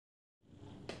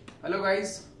Hello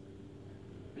guys,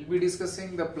 we'll be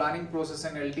discussing the planning process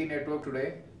in LTE network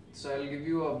today. So I'll give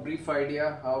you a brief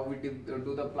idea how we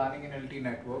do the planning in LTE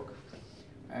network,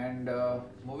 and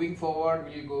moving forward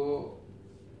we'll go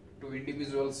to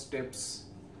individual steps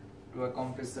to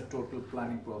accomplish the total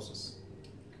planning process.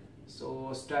 So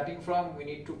starting from, we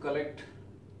need to collect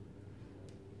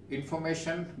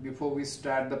information before we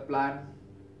start the plan,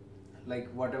 like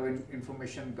whatever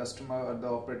information customer or the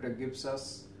operator gives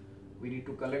us, we need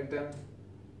to collect them.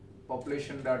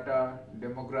 Population data,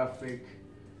 demographic,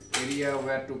 area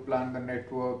where to plan the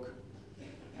network,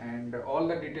 and all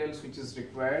the details which is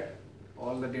required,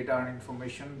 all the data and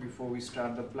information before we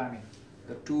start the planning,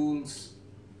 the tools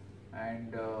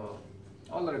and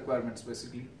all the requirements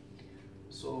basically.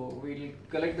 So we'll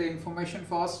collect the information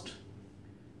first,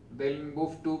 then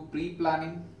move to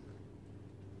pre-planning,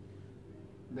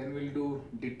 then we'll do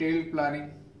detailed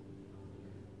planning,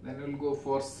 then we'll go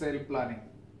for cell planning.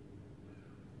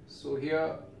 So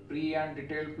here, pre and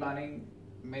detailed planning,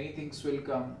 many things will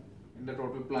come in the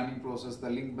total planning process. The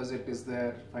link budget is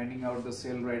there, finding out the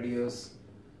cell radius,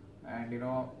 and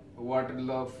what is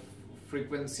the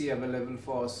frequency available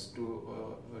for us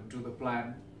to the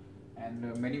plan,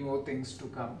 and many more things to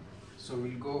come. So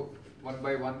we'll go one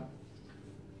by one.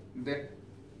 Then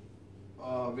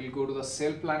we'll go to the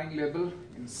cell planning level.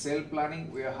 In cell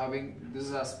planning, we are having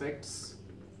these aspects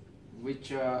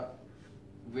which are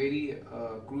very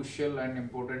crucial and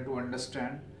important to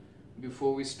understand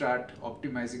before we start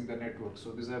optimizing the network.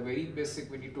 So these are very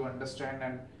basic, we need to understand,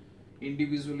 and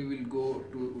individually we'll go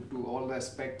to all the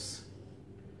aspects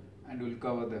and we'll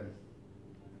cover them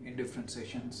in different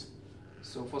sessions.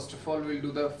 So first of all, we'll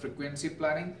do the frequency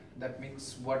planning. That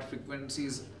means what frequency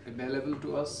is available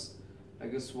to us,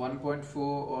 like it's 1.4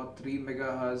 or 3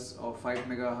 megahertz or 5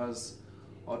 megahertz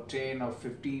or 10 or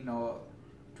 15 or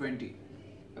 20.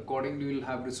 Accordingly, we will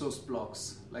have resource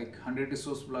blocks, like 100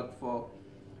 resource block for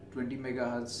 20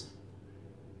 megahertz,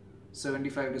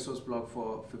 75 resource block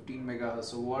for 15 megahertz.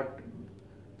 So what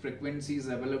frequency is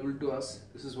available to us?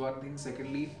 This is one thing.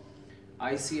 Secondly,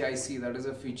 IC, that is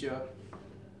a feature,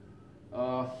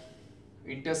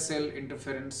 inter-cell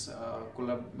interference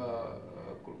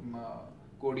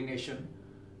coordination.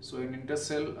 So in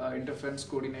inter-cell interference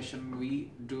coordination,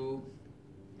 we do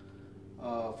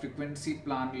frequency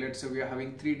plan. Let's say we are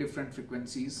having 3 different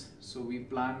frequencies, so we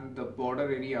plan the border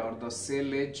area or the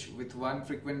cell edge with one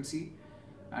frequency,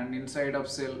 and inside of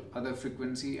cell other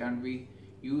frequency, and we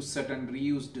use certain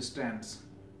reuse distance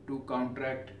to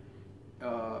counteract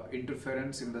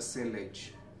interference in the cell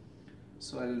edge.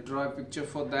 So I'll draw a picture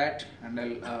for that, and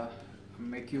I'll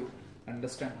make you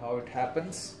understand how it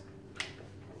happens.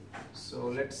 So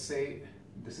let's say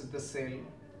this is the cell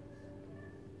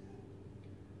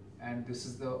and this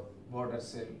is the border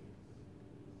cell.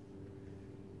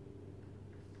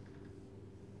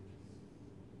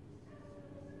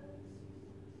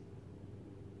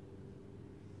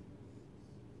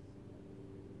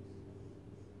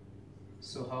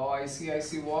 So how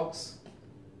IC works,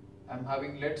 I'm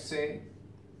having, let's say,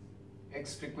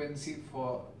 X frequency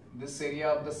for this area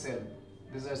of the cell.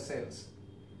 These are cells,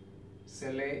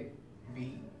 cell A,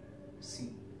 B, C.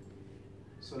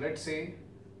 So let's say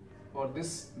for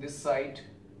this site,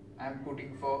 I am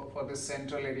putting for this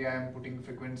central area I am putting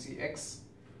frequency X,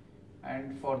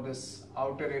 and for this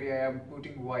outer area I am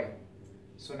putting Y.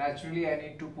 So naturally I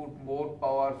need to put more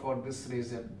power for this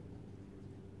region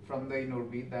from the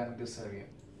node B than this area.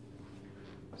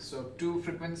 So 2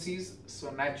 frequencies,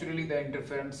 so naturally the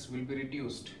interference will be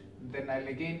reduced. Then I'll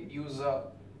again use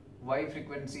a Y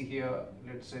frequency here.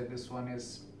 Let's say this one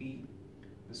is P,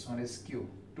 this one is Q.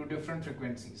 2 different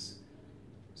frequencies.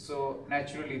 So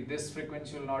naturally this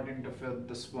frequency will not interfere with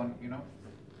this one,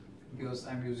 because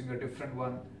I'm using a different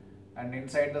one. And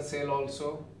inside the cell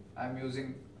also I'm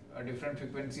using a different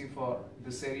frequency for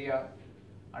this area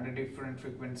and a different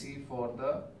frequency for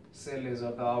the cell edge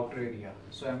or the outer area.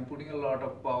 So I'm putting a lot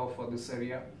of power for this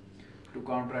area to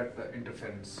counteract the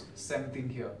interference. Same thing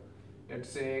here. Let's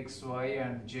say X, Y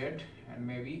and Z, and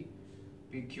maybe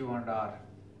P, Q and R.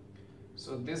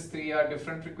 So these 3 are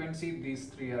different frequency, these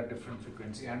 3 are different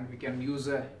frequency, and we can use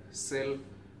a cell,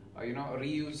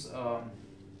 reuse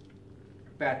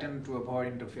pattern to avoid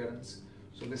interference.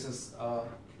 So this is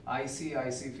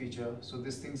IC feature. So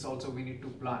these things also we need to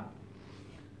plan.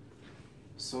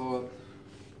 So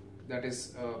that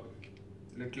is a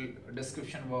little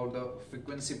description about the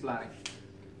frequency planning.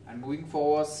 And moving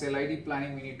forward, cell ID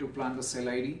planning, we need to plan the cell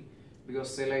ID,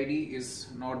 because cell ID is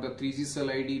not the 3G cell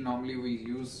ID normally we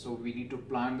use, so we need to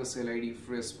plan the cell ID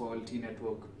first for LTE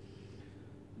network.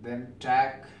 Then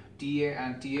TAC, TA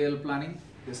and TAL planning.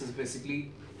 This is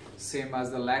basically same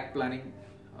as the lag planning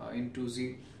in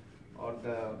 2G, or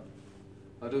the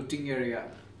routing area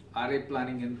array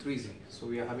planning in 3G. So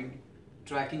we are having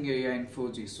tracking area in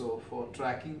 4G. So for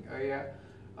tracking area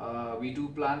we do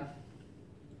plan.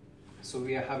 So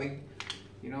we are having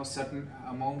certain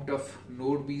amount of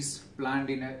node B's planned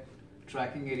in a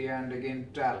tracking area, and again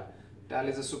TAL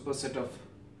is a superset of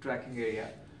tracking area.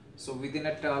 So within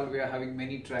a TAL we are having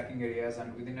many tracking areas,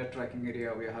 and within a tracking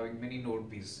area we are having many node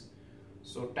B's.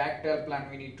 So TAL plan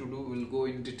we need to do, we'll go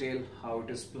in detail how it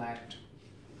is planned.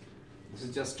 This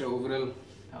is just an overall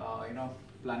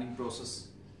planning process.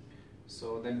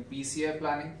 So then PCI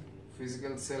planning,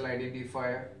 physical cell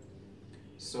identifier.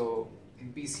 So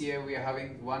in PCI we are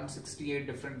having 168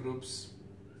 different groups.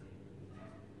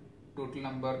 Total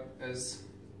number is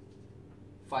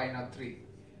 503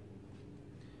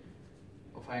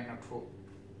 or 504.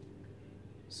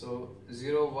 So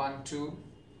 0, 1, 2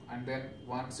 and then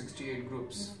 168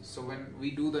 groups. So when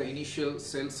we do the initial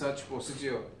cell search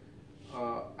procedure,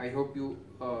 I hope you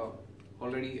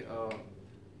already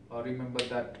remember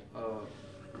that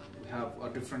we have a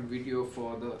different video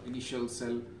for the initial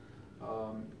cell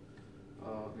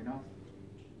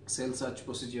cell search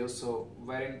procedure. So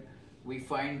wherein we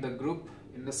find the group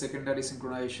in the secondary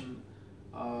synchronization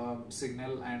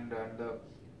signal, and the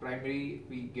primary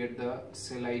we get the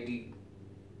cell ID.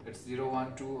 It's 0,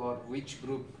 1, 2, or which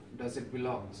group does it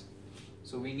belongs.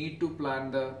 So we need to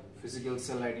plan the physical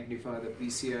cell identifier, the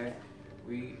PCI.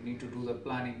 We need to do the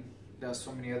planning. There's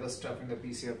so many other stuff in the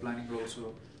PCI planning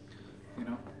also,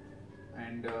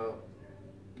 and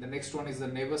the next one is the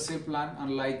neighbor cell plan.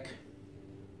 Unlike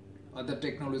other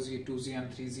technology 2G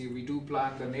and 3G, we do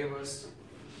plan the neighbors.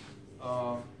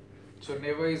 So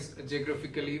neighbor is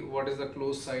geographically what is the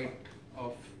close site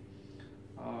of,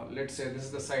 let's say this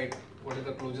is the site, what is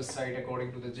the closest site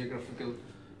according to the geographical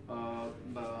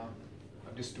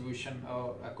distribution,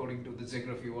 according to the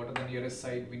geography, what are the nearest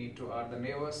site we need to add the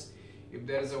neighbors. If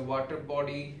there is a water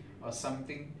body or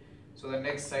something, so the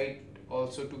next site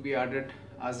also to be added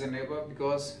as a neighbor,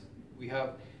 because we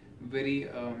have very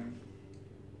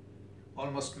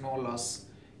almost no loss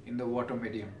in the water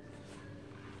medium.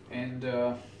 And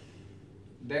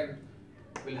then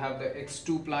we'll have the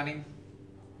X2 planning,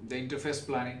 the interface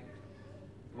planning.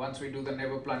 Once we do the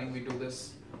neighbor planning, we do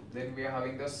this. Then we are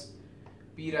having this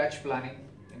PRACH planning.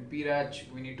 In PRACH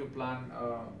we need to plan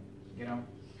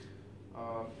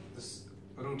this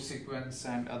route sequence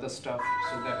and other stuff,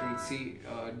 so that we'll see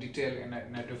detail in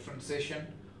a different session.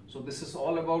 So this is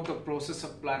all about the process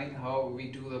of planning, how we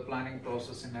do the planning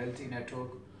process in LTE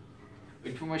network.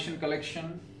 Information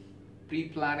collection,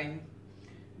 pre-planning,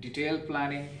 detailed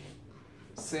planning,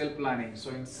 cell planning. So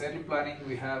in cell planning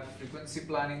we have frequency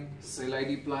planning, cell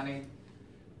ID planning,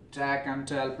 TAC and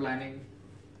TAL planning,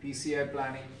 PCI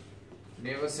planning,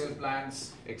 neighbor cell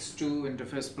plans, X2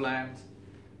 interface plans,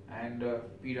 and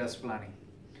PDAS planning.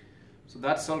 So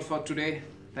that's all for today.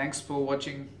 Thanks for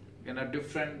watching. In a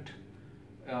different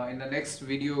in the next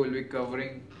video we'll be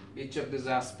covering each of these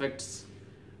aspects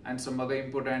and some other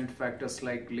important factors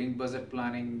like link budget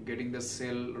planning, getting the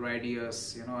cell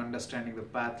radius, understanding the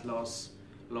path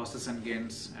losses and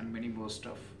gains, and many more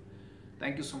stuff.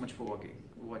 Thank you so much for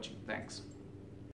watching. Thanks.